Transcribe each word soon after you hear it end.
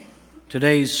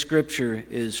Today's scripture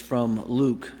is from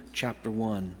Luke chapter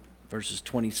 1, verses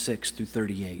 26 through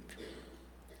 38.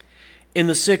 In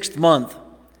the 6th month,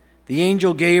 the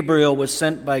angel Gabriel was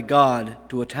sent by God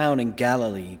to a town in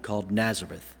Galilee called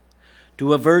Nazareth,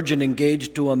 to a virgin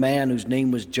engaged to a man whose name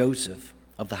was Joseph,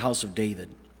 of the house of David.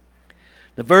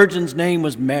 The virgin's name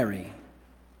was Mary.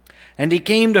 And he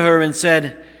came to her and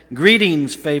said,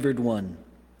 "Greetings, favored one,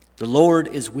 the Lord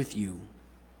is with you."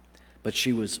 But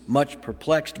she was much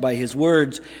perplexed by his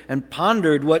words and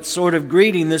pondered what sort of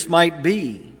greeting this might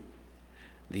be.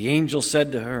 The angel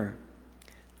said to her,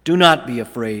 "Do not be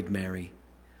afraid, Mary,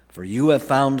 for you have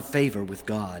found favor with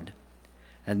God.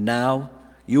 And now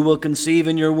you will conceive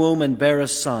in your womb and bear a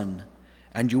son,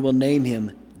 and you will name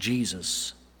him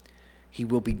Jesus. He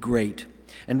will be great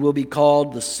and will be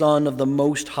called the Son of the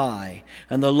Most High,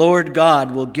 and the Lord God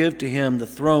will give to him the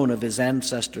throne of his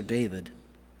ancestor David.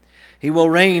 He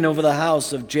will reign over the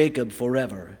house of Jacob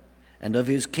forever, and of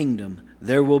his kingdom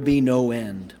there will be no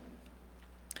end."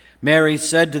 Mary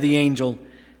said to the angel,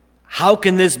 "How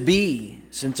can this be,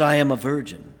 since I am a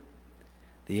virgin?"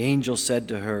 The angel said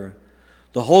to her,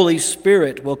 "The Holy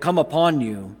Spirit will come upon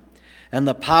you, and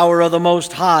the power of the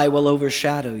Most High will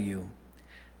overshadow you.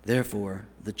 Therefore,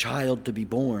 the child to be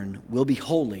born will be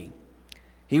holy.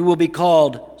 He will be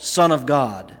called Son of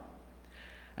God.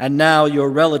 And now your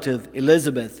relative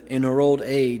Elizabeth, in her old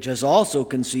age, has also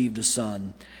conceived a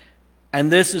son, and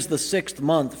this is the 6th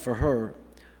month for her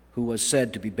who was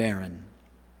said to be barren.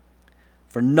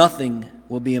 For nothing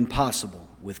will be impossible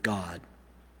with God."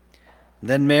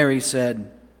 Then Mary said,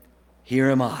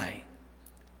 "Here am I,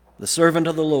 the servant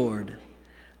of the Lord.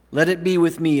 Let it be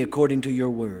with me according to your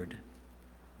word."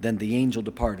 Then the angel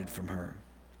departed from her.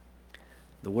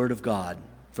 The word of God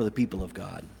for the people of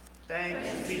God.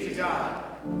 Thanks be to God.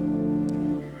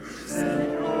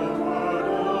 Send your word,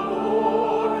 O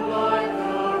Lord, like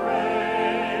the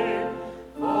rain,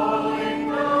 falling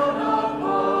down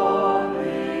upon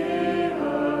the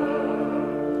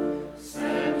earth.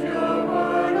 Send your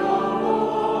word, O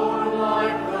Lord,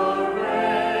 like the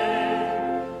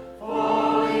rain,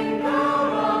 falling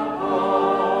down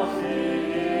upon the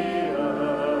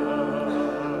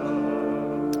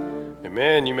earth.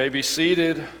 Amen. You may be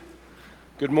seated.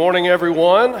 Good morning,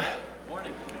 everyone. Good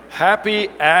morning. Happy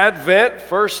Advent,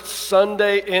 first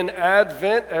Sunday in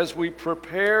Advent as we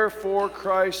prepare for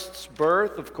Christ's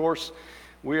birth. Of course,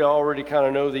 we already kind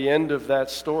of know the end of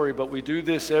that story, but we do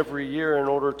this every year in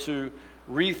order to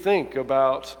rethink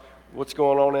about what's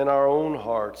going on in our own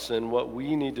hearts and what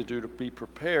we need to do to be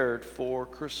prepared for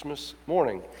Christmas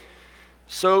morning.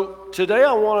 So today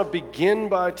I want to begin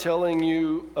by telling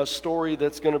you a story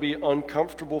that's going to be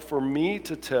uncomfortable for me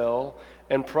to tell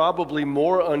and probably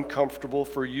more uncomfortable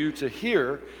for you to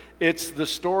hear. It's the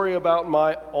story about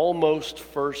my almost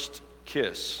first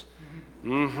kiss.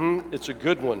 It's a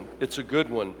good one. It's a good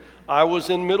one. I was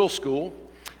in middle school,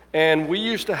 and we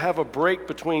used to have a break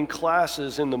between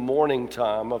classes in the morning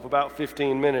time of about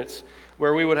 15 minutes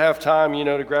where we would have time,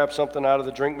 to grab something out of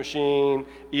the drink machine,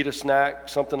 eat a snack,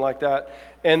 something like that.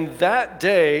 And that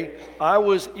day, I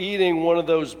was eating one of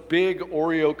those big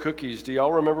Oreo cookies. Do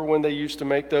y'all remember when they used to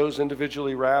make those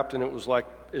individually wrapped, and it was like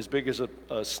as big as a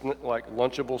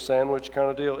Lunchable sandwich kind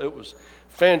of deal? It was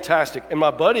fantastic. And my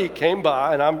buddy came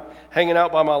by, and I'm hanging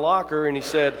out by my locker, and he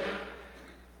said,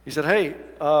 "Hey,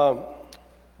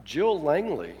 Jill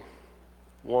Langley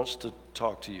wants to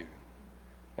talk to you."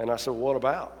 And I said, "What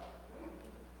about?"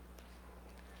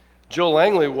 Jill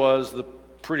Langley was the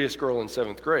prettiest girl in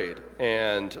 7th grade,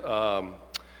 and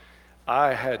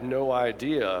I had no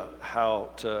idea how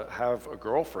to have a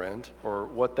girlfriend or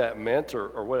what that meant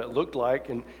or what it looked like.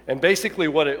 And basically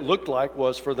what it looked like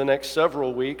was for the next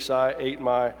several weeks I ate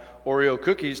my Oreo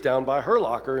cookies down by her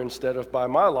locker instead of by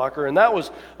my locker, and that was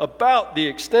about the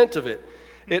extent of it.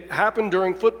 It happened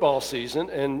during football season,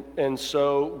 and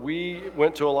so we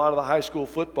went to a lot of the high school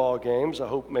football games. I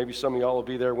hope maybe some of y'all will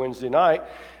be there Wednesday night.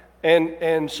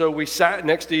 And so we sat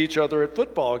next to each other at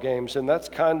football games, and that's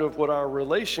kind of what our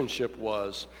relationship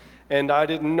was. And I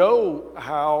didn't know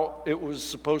how it was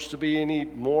supposed to be any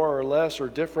more or less or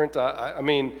different. I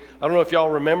mean, I don't know if y'all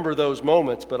remember those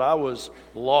moments, but I was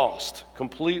lost,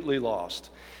 completely lost.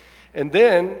 And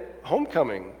then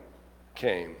homecoming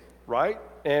came, right?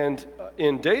 And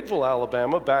in Dadeville,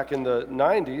 Alabama, back in the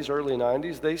 90s, early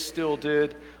 90s, they still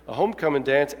did a homecoming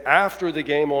dance after the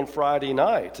game on Friday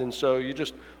night. And so you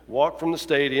just walk from the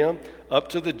stadium up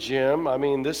to the gym. I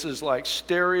mean, this is like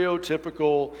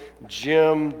stereotypical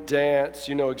gym dance.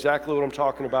 You know exactly what I'm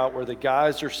talking about, where the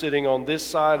guys are sitting on this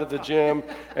side of the gym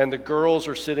and the girls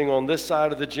are sitting on this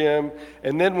side of the gym.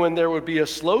 And then when there would be a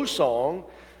slow song,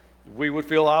 we would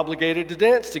feel obligated to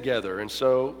dance together. And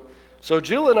so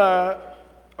Jill and I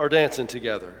are dancing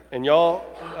together. And y'all,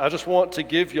 I just want to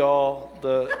give y'all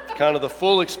the kind of the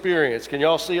full experience. Can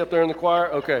y'all see up there in the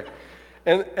choir? Okay.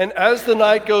 And as the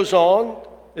night goes on,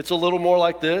 it's a little more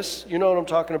like this. You know what I'm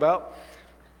talking about?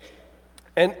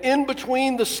 And in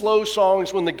between the slow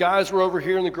songs, when the guys were over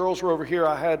here and the girls were over here,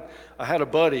 I had a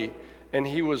buddy, and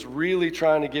he was really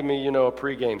trying to give me, a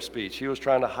pregame speech. He was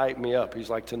trying to hype me up. He's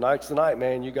like, "Tonight's the night,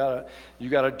 man. You gotta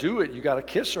do it. You gotta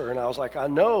kiss her." And I was like, "I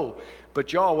know."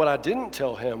 But y'all, what I didn't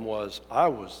tell him was I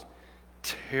was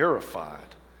terrified.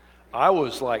 I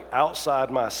was like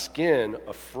outside my skin,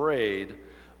 afraid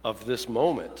of this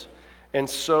moment. And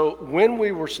so when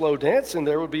we were slow dancing,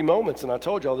 there would be moments, and I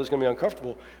told y'all this is going to be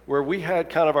uncomfortable, where we had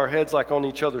kind of our heads like on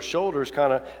each other's shoulders,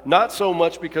 kind of not so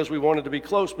much because we wanted to be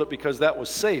close, but because that was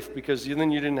safe, because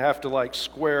then you didn't have to like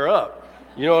square up.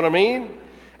 You know what I mean?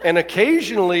 And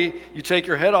occasionally you take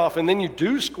your head off and then you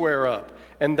do square up.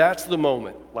 And that's the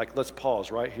moment. Like, let's pause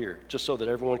right here, just so that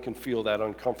everyone can feel that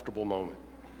uncomfortable moment.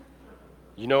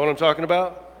 You know what I'm talking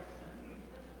about?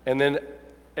 And then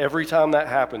every time that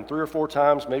happened, 3 or 4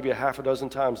 times, maybe a half a dozen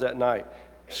times that night,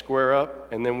 square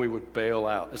up, and then we would bail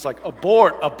out. It's like,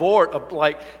 abort,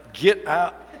 like, get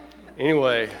out.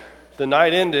 Anyway, the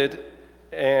night ended,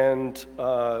 and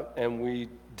we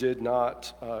did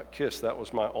not kiss. That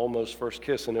was my almost first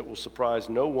kiss, and it will surprise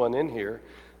no one in here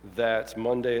that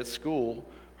Monday at school,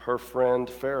 her friend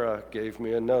Farah gave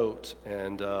me a note,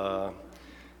 and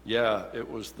it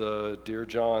was the Dear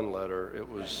John letter.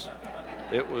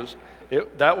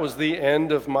 That was the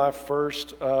end of my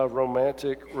first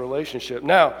romantic relationship.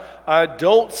 Now, I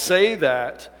don't say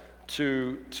that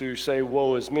to say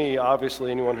woe is me. Obviously,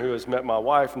 anyone who has met my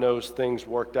wife knows things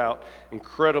worked out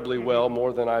incredibly well,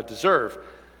 more than I deserve.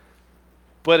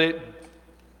 But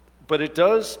it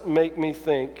does make me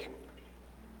think.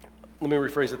 Let me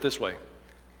rephrase it this way.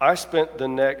 I spent the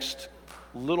next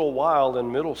little while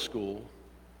in middle school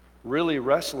really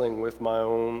wrestling with my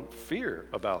own fear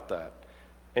about that.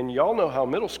 And y'all know how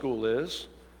middle school is.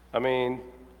 I mean,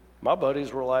 my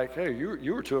buddies were like, "Hey,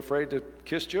 you were too afraid to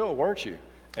kiss Jill, weren't you?"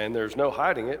 And there's no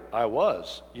hiding it, I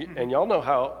was. And y'all know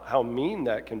how mean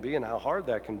that can be and how hard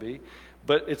that can be.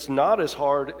 But it's not as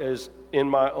hard as in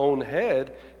my own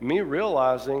head, me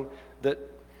realizing that,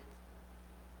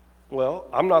 well,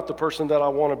 I'm not the person that I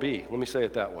want to be. Let me say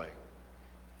it that way.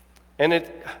 And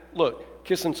look,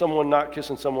 kissing someone, not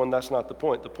kissing someone, that's not the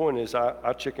point. The point is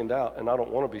I chickened out, and I don't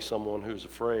want to be someone who's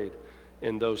afraid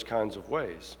in those kinds of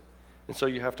ways. And so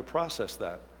you have to process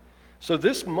that. So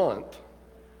this month,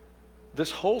 this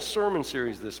whole sermon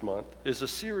series this month is a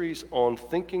series on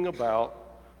thinking about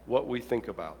what we think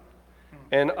about.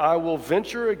 And I will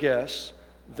venture a guess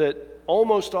that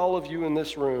almost all of you in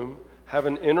this room have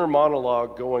an inner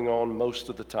monologue going on most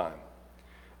of the time.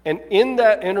 And in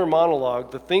that inner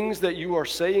monologue, the things that you are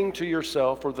saying to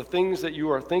yourself or the things that you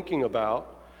are thinking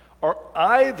about are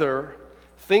either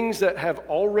things that have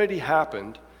already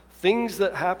happened, things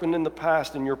that happened in the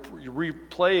past, and you're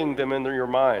replaying them in your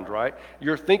mind, right?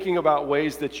 You're thinking about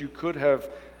ways that you could have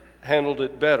handled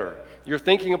it better. You're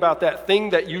thinking about that thing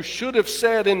that you should have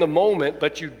said in the moment,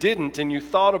 but you didn't, and you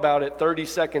thought about it 30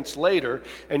 seconds later,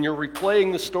 and you're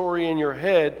replaying the story in your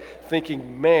head,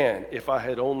 thinking, "Man, if I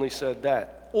had only said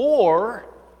that." Or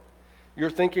you're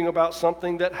thinking about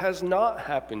something that has not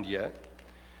happened yet,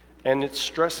 and it's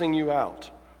stressing you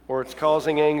out, or it's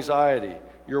causing anxiety.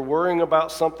 You're worrying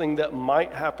about something that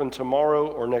might happen tomorrow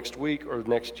or next week or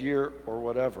next year or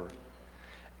whatever.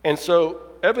 And so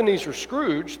Ebenezer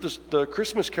Scrooge, the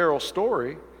Christmas Carol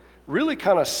story, really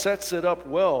kind of sets it up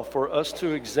well for us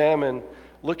to examine,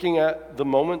 looking at the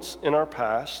moments in our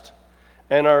past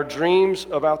and our dreams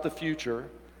about the future,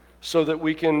 so that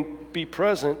we can be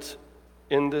present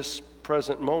in this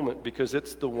present moment, because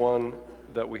it's the one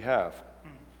that we have.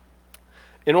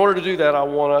 In order to do that, I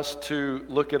want us to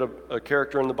look at a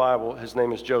character in the Bible. His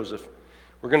name is Joseph.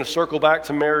 We're going to circle back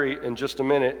to Mary in just a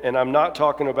minute, and I'm not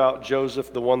talking about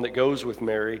Joseph, the one that goes with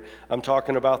Mary. I'm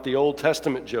talking about the Old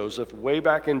Testament Joseph, way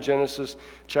back in Genesis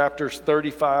chapters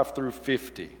 35 through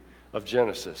 50 of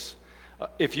Genesis.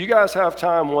 If you guys have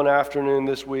time one afternoon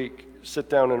this week,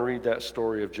 sit down and read that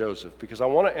story of Joseph, because I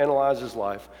want to analyze his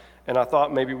life, and I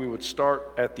thought maybe we would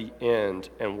start at the end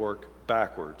and work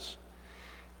backwards.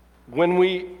 When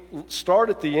we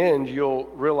start at the end, you'll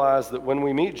realize that when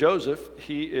we meet Joseph,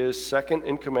 he is second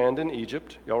in command in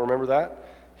Egypt. Y'all remember that?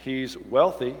 He's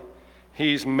wealthy.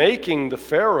 He's making the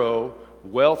Pharaoh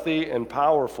wealthy and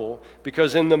powerful,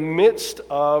 because in the midst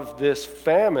of this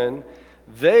famine,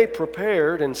 they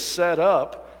prepared and set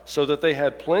up so that they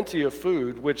had plenty of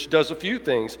food, which does a few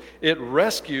things. It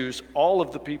rescues all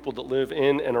of the people that live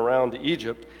in and around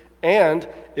Egypt, and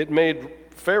it made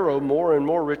Pharaoh more and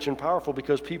more rich and powerful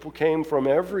because people came from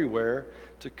everywhere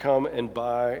to come and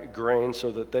buy grain so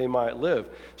that they might live.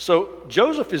 So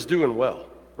Joseph is doing well,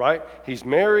 right? He's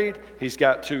married, he's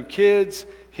got 2 kids.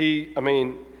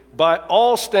 By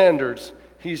all standards,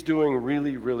 he's doing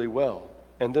really, really well.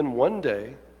 And then one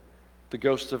day, the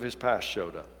ghosts of his past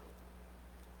showed up.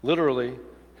 Literally,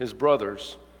 his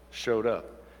brothers showed up.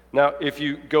 Now, if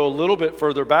you go a little bit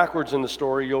further backwards in the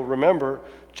story, you'll remember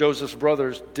Joseph's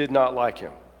brothers did not like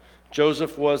him.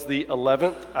 Joseph was the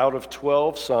 11th out of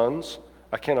 12 sons.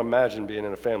 I can't imagine being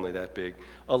in a family that big.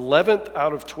 11th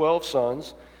out of 12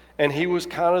 sons, and he was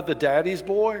kind of the daddy's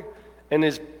boy, and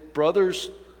his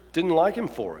brothers didn't like him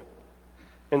for it.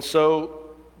 And so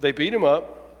they beat him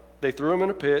up, they threw him in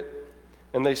a pit,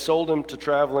 and they sold him to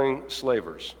traveling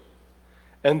slavers.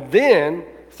 And then,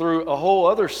 through a whole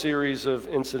other series of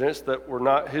incidents that were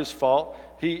not his fault,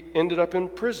 he ended up in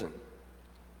prison.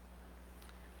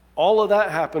 All of that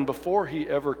happened before he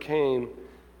ever came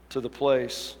to the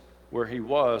place where he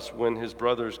was when his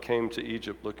brothers came to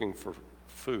Egypt looking for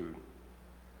food.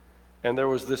 And there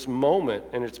was this moment,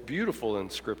 and it's beautiful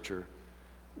in Scripture,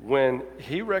 when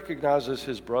he recognizes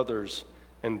his brothers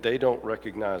and they don't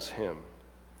recognize him.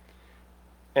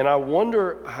 And I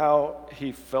wonder how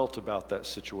he felt about that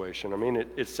situation. I mean,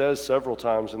 it says several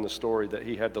times in the story that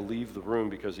he had to leave the room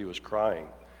because he was crying,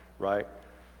 right?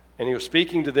 And he was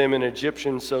speaking to them in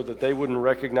Egyptian so that they wouldn't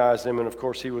recognize him. And of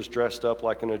course, he was dressed up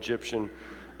like an Egyptian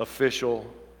official.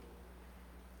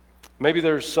 Maybe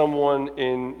there's someone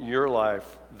in your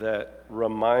life that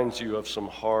reminds you of some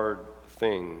hard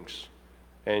things,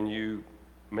 and you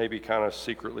maybe kind of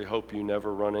secretly hope you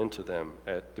never run into them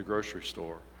at the grocery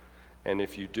store. And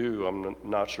if you do, I'm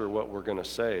not sure what we're going to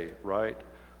say, right?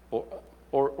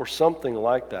 Or something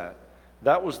like that.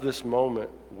 That was this moment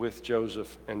with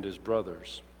Joseph and his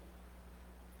brothers.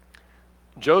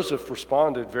 Joseph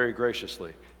responded very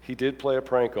graciously. He did play a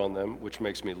prank on them, which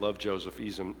makes me love Joseph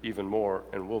even more,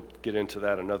 and we'll get into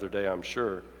that another day, I'm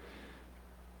sure.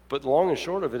 But the long and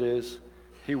short of it is,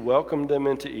 he welcomed them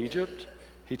into Egypt.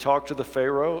 He talked to the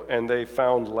Pharaoh, and they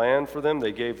found land for them.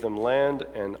 They gave them land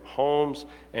and homes,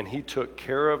 and he took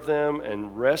care of them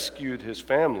and rescued his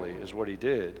family, is what he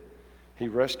did. He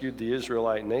rescued the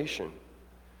Israelite nation.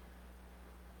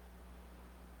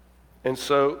 And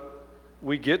so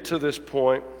we get to this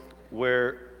point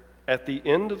where at the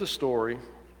end of the story,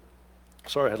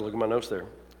 sorry, I had to look at my notes there.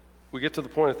 We get to the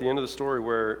point at the end of the story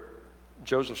where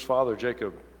Joseph's father,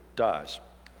 Jacob, dies.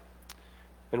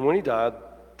 And when he died,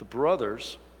 the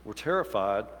brothers were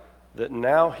terrified that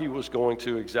now he was going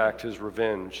to exact his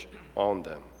revenge on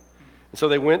them. And so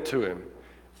they went to him,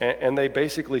 and they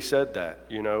basically said that,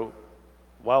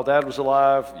 while Dad was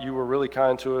alive, you were really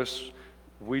kind to us.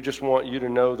 We just want you to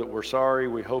know that we're sorry.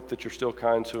 We hope that you're still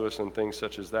kind to us, and things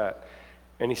such as that.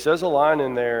 And he says a line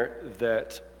in there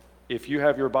that if you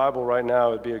have your Bible right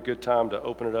now, it'd be a good time to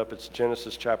open it up. It's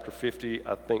Genesis chapter 50,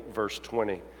 I think verse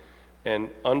 20. And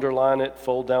underline it,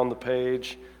 fold down the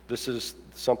page. This is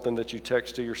something that you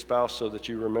text to your spouse so that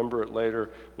you remember it later.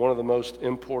 One of the most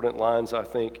important lines, I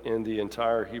think, in the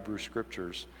entire Hebrew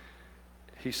Scriptures.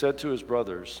 He said to his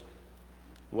brothers,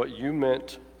 "What you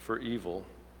meant for evil,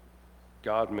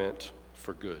 God meant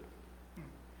for good."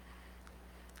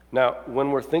 Now,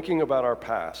 when we're thinking about our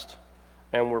past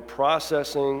and we're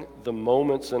processing the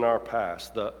moments in our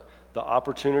past, the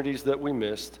opportunities that we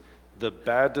missed, the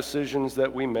bad decisions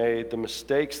that we made, the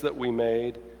mistakes that we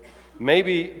made,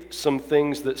 maybe some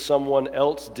things that someone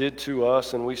else did to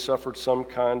us and we suffered some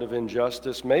kind of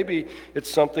injustice. Maybe it's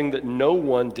something that no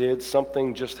one did,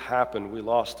 something just happened. We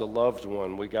lost a loved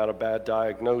one, we got a bad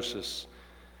diagnosis.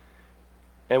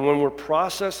 And when we're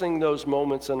processing those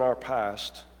moments in our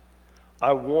past,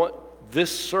 I want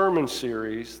this sermon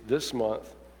series this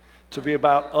month to be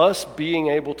about us being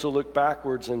able to look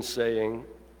backwards and saying,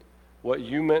 what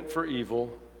you meant for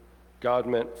evil, God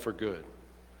meant for good.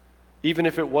 Even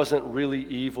if it wasn't really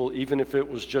evil, even if it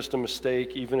was just a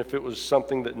mistake, even if it was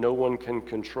something that no one can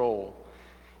control,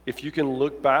 if you can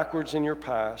look backwards in your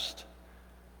past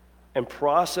and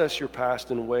process your past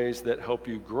in ways that help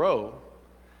you grow,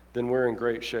 then we're in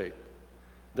great shape.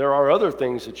 There are other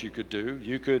things that you could do.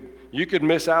 You could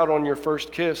miss out on your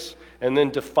first kiss and then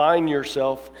define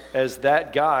yourself as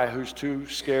that guy who's too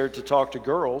scared to talk to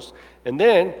girls, and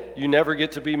then you never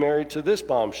get to be married to this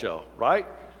bombshell, right?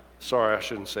 Sorry, I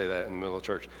shouldn't say that in the middle of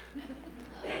church.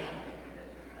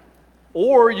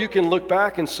 Or you can look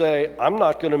back and say, I'm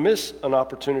not going to miss an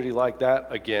opportunity like that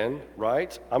again,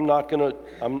 right? I'm not going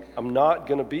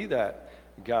to be that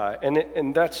guy.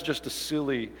 And that's just a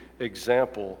silly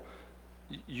example.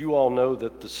 You all know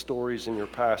that the stories in your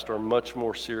past are much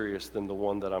more serious than the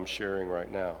one that I'm sharing right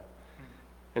now.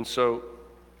 And so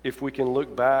if we can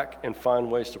look back and find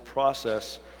ways to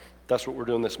process, that's what we're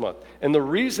doing this month. And the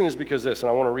reason is because this, and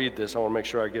I want to read this, I want to make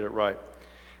sure I get it right,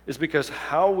 is because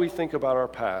how we think about our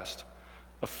past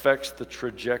affects the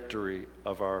trajectory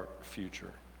of our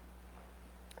future.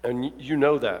 And you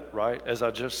know that, right? As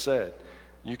I just said,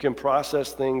 you can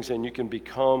process things and you can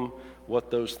become what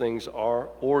those things are,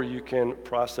 or you can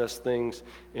process things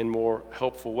in more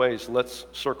helpful ways. Let's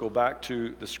circle back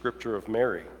to the scripture of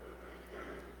Mary.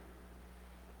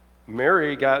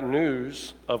 Mary got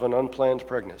news of an unplanned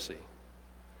pregnancy.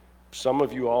 Some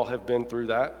of you all have been through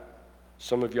that.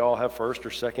 Some of you all have first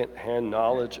or second hand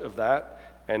knowledge of that,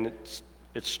 and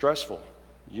it's stressful.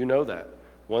 You know that.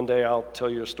 One day I'll tell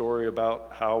you a story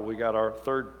about how we got our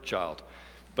third child,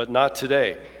 but not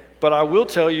today. But I will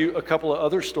tell you a couple of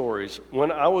other stories.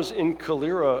 When I was in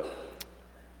Calera,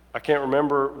 I can't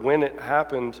remember when it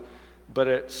happened, but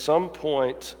at some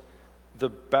point, the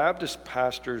Baptist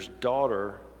pastor's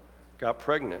daughter got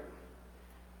pregnant.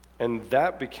 And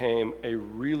that became a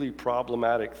really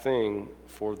problematic thing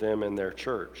for them in their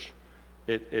church.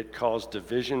 It caused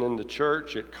division in the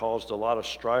church. It caused a lot of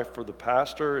strife for the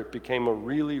pastor. It became a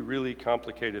really, really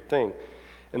complicated thing.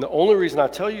 And the only reason I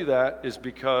tell you that is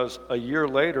because a year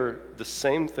later, the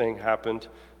same thing happened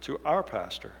to our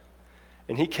pastor.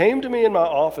 And he came to me in my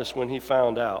office when he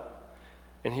found out.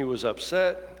 And he was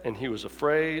upset and he was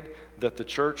afraid that the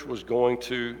church was going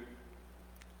to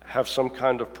have some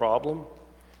kind of problem.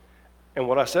 And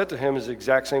what I said to him is the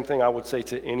exact same thing I would say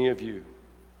to any of you.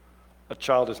 A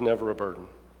child is never a burden.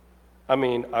 I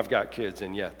mean, I've got kids,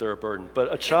 and yeah, they're a burden.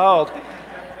 But a child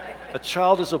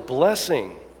is a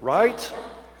blessing, right?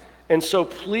 And so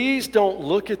please don't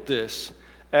look at this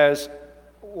as,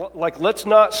 like, let's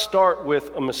not start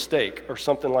with a mistake or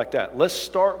something like that. Let's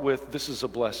start with, this is a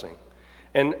blessing.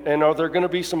 And are there going to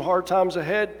be some hard times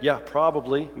ahead? Yeah,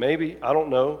 probably, maybe, I don't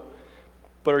know.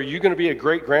 But are you going to be a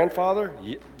great grandfather?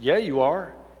 Yeah, you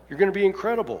are. You're going to be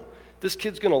incredible. This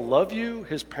kid's going to love you.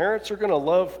 His parents are going to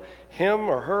love him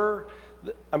or her.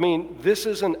 I mean, this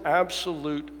is an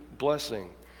absolute blessing.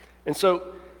 And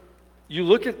so you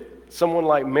look at someone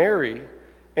like Mary,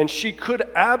 and she could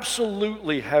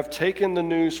absolutely have taken the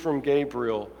news from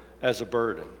Gabriel as a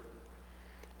burden.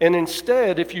 And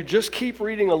instead, if you just keep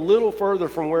reading a little further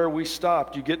from where we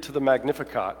stopped, you get to the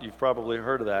Magnificat. You've probably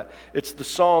heard of that. It's the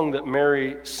song that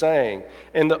Mary sang.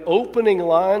 And the opening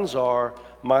lines are,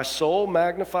 "My soul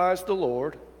magnifies the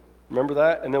Lord." Remember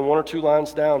that? And then one or two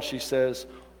lines down, she says,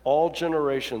 "All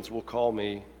generations will call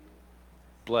me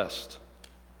blessed."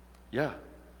 Yeah.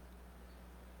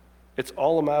 It's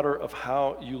all a matter of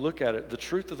how you look at it. The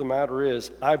truth of the matter is,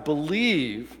 I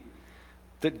believe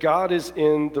that God is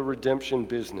in the redemption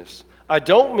business. I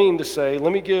don't mean to say,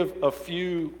 let me give a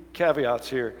few caveats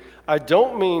here. I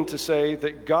don't mean to say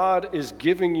that God is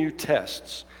giving you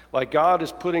tests, like God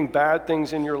is putting bad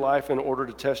things in your life in order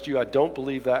to test you. I don't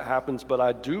believe that happens, but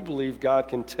I do believe God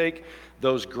can take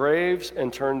those graves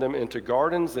and turn them into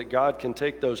gardens, that God can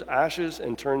take those ashes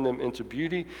and turn them into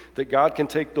beauty, that God can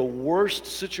take the worst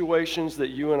situations that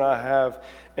you and I have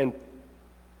and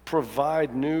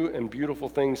provide new and beautiful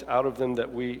things out of them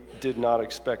that we did not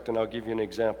expect. And I'll give you an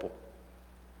example.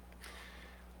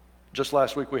 Just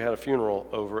last week we had a funeral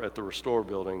over at the Restore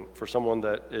building for someone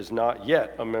that is not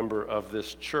yet a member of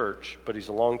this church, but he's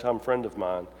a longtime friend of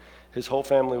mine. His whole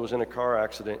family was in a car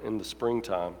accident in the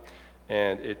springtime,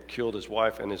 and it killed his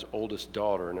wife and his oldest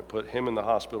daughter, and it put him in the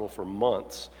hospital for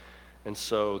months. And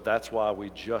so that's why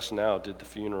we just now did the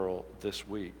funeral this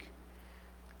week.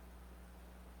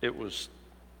 It was,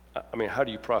 I mean, how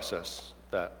do you process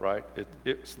that, right?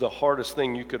 It's the hardest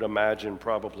thing you could imagine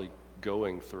probably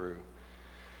going through.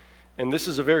 And this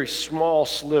is a very small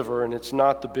sliver, and it's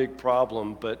not the big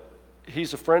problem, but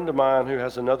he's a friend of mine who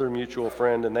has another mutual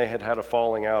friend, and they had a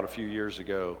falling out a few years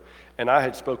ago. And I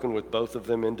had spoken with both of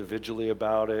them individually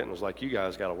about it and was like, you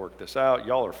guys got to work this out.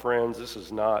 Y'all are friends. This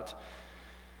is not.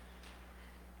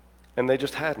 And they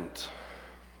just hadn't.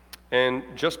 And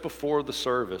just before the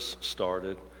service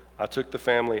started, I took the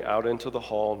family out into the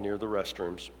hall near the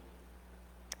restrooms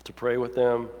to pray with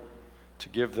them, to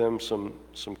give them some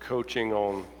coaching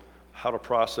on how to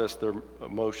process their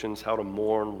emotions, how to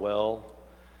mourn well.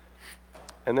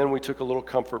 And then we took a little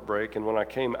comfort break, and when I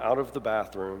came out of the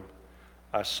bathroom,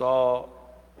 I saw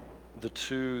the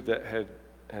two that had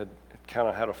kind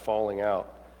of had a falling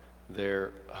out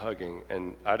there hugging,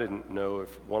 and I didn't know if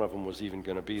one of them was even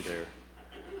going to be there.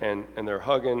 and they're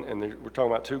hugging, and we're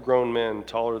talking about two grown men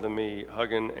taller than me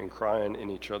hugging and crying in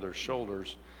each other's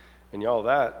shoulders. And y'all,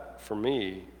 that, for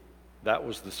me, that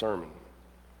was the sermon.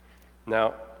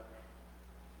 Now,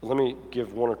 let me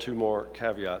give one or two more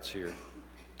caveats here.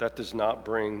 That does not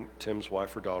bring Tim's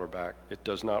wife or daughter back. It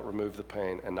does not remove the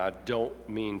pain, and I don't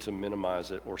mean to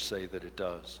minimize it or say that it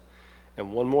does.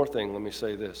 And one more thing, let me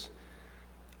say this.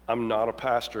 I'm not a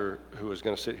pastor who is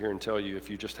going to sit here and tell you if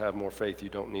you just have more faith, you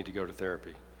don't need to go to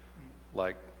therapy.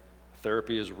 Like,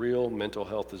 therapy is real, mental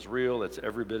health is real, it's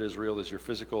every bit as real as your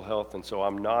physical health, and so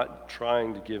I'm not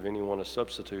trying to give anyone a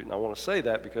substitute. And I want to say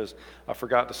that because I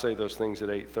forgot to say those things at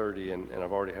 8:30, and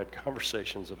I've already had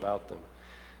conversations about them.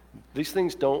 These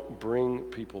things don't bring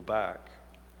people back.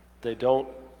 They don't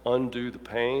undo the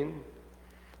pain,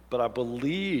 but I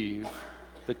believe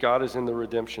that God is in the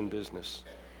redemption business.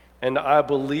 And I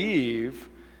believe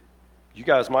you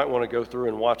guys might want to go through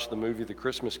and watch the movie The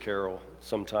Christmas Carol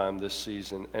sometime this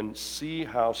season and see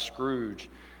how Scrooge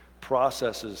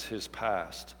processes his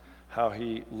past, how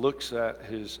he looks at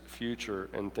his future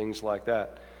and things like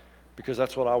that, because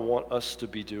that's what I want us to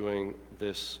be doing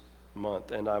this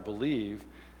month. And I believe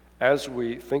as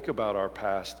we think about our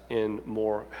past in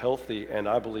more healthy and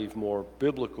I believe more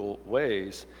biblical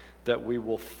ways, that we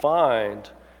will find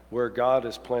where God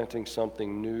is planting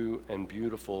something new and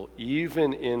beautiful,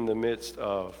 even in the midst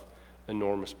of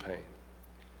enormous pain.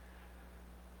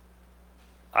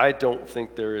 I don't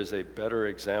think there is a better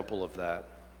example of that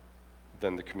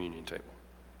than the communion table.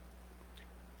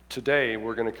 Today,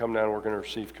 we're going to come down and we're going to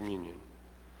receive communion.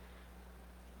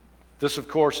 This, of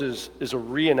course, is a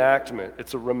reenactment.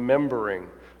 It's a remembering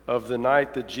of the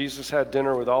night that Jesus had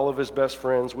dinner with all of his best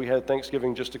friends. We had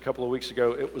Thanksgiving just a couple of weeks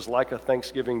ago. It was like a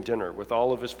Thanksgiving dinner with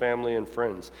all of his family and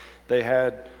friends. They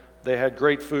had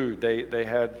great food. They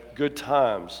had good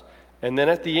times. And then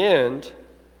at the end,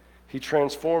 he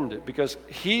transformed it because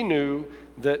he knew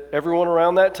that everyone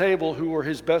around that table who were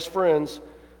his best friends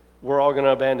were all going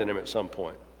to abandon him at some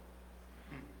point.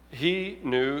 He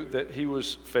knew that he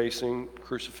was facing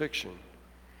crucifixion.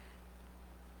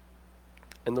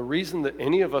 And the reason that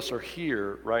any of us are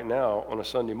here right now on a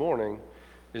Sunday morning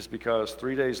is because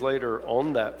 3 days later,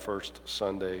 on that first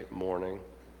Sunday morning,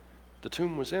 the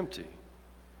tomb was empty.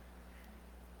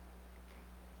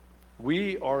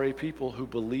 We are a people who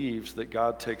believes that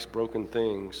God takes broken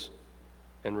things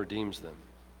and redeems them.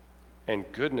 And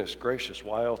goodness gracious,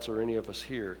 why else are any of us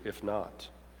here if not?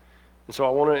 And so I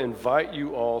want to invite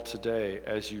you all today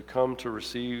as you come to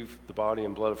receive the body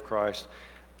and blood of Christ.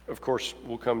 Of course,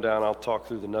 we'll come down. I'll talk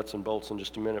through the nuts and bolts in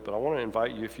just a minute, but I want to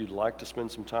invite you, if you'd like to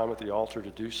spend some time at the altar, to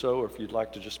do so, or if you'd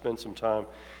like to just spend some time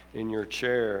in your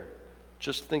chair,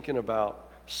 just thinking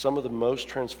about some of the most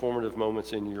transformative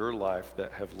moments in your life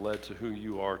that have led to who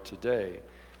you are today,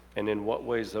 and in what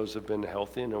ways those have been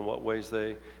healthy and in what ways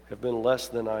they have been less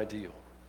than ideal.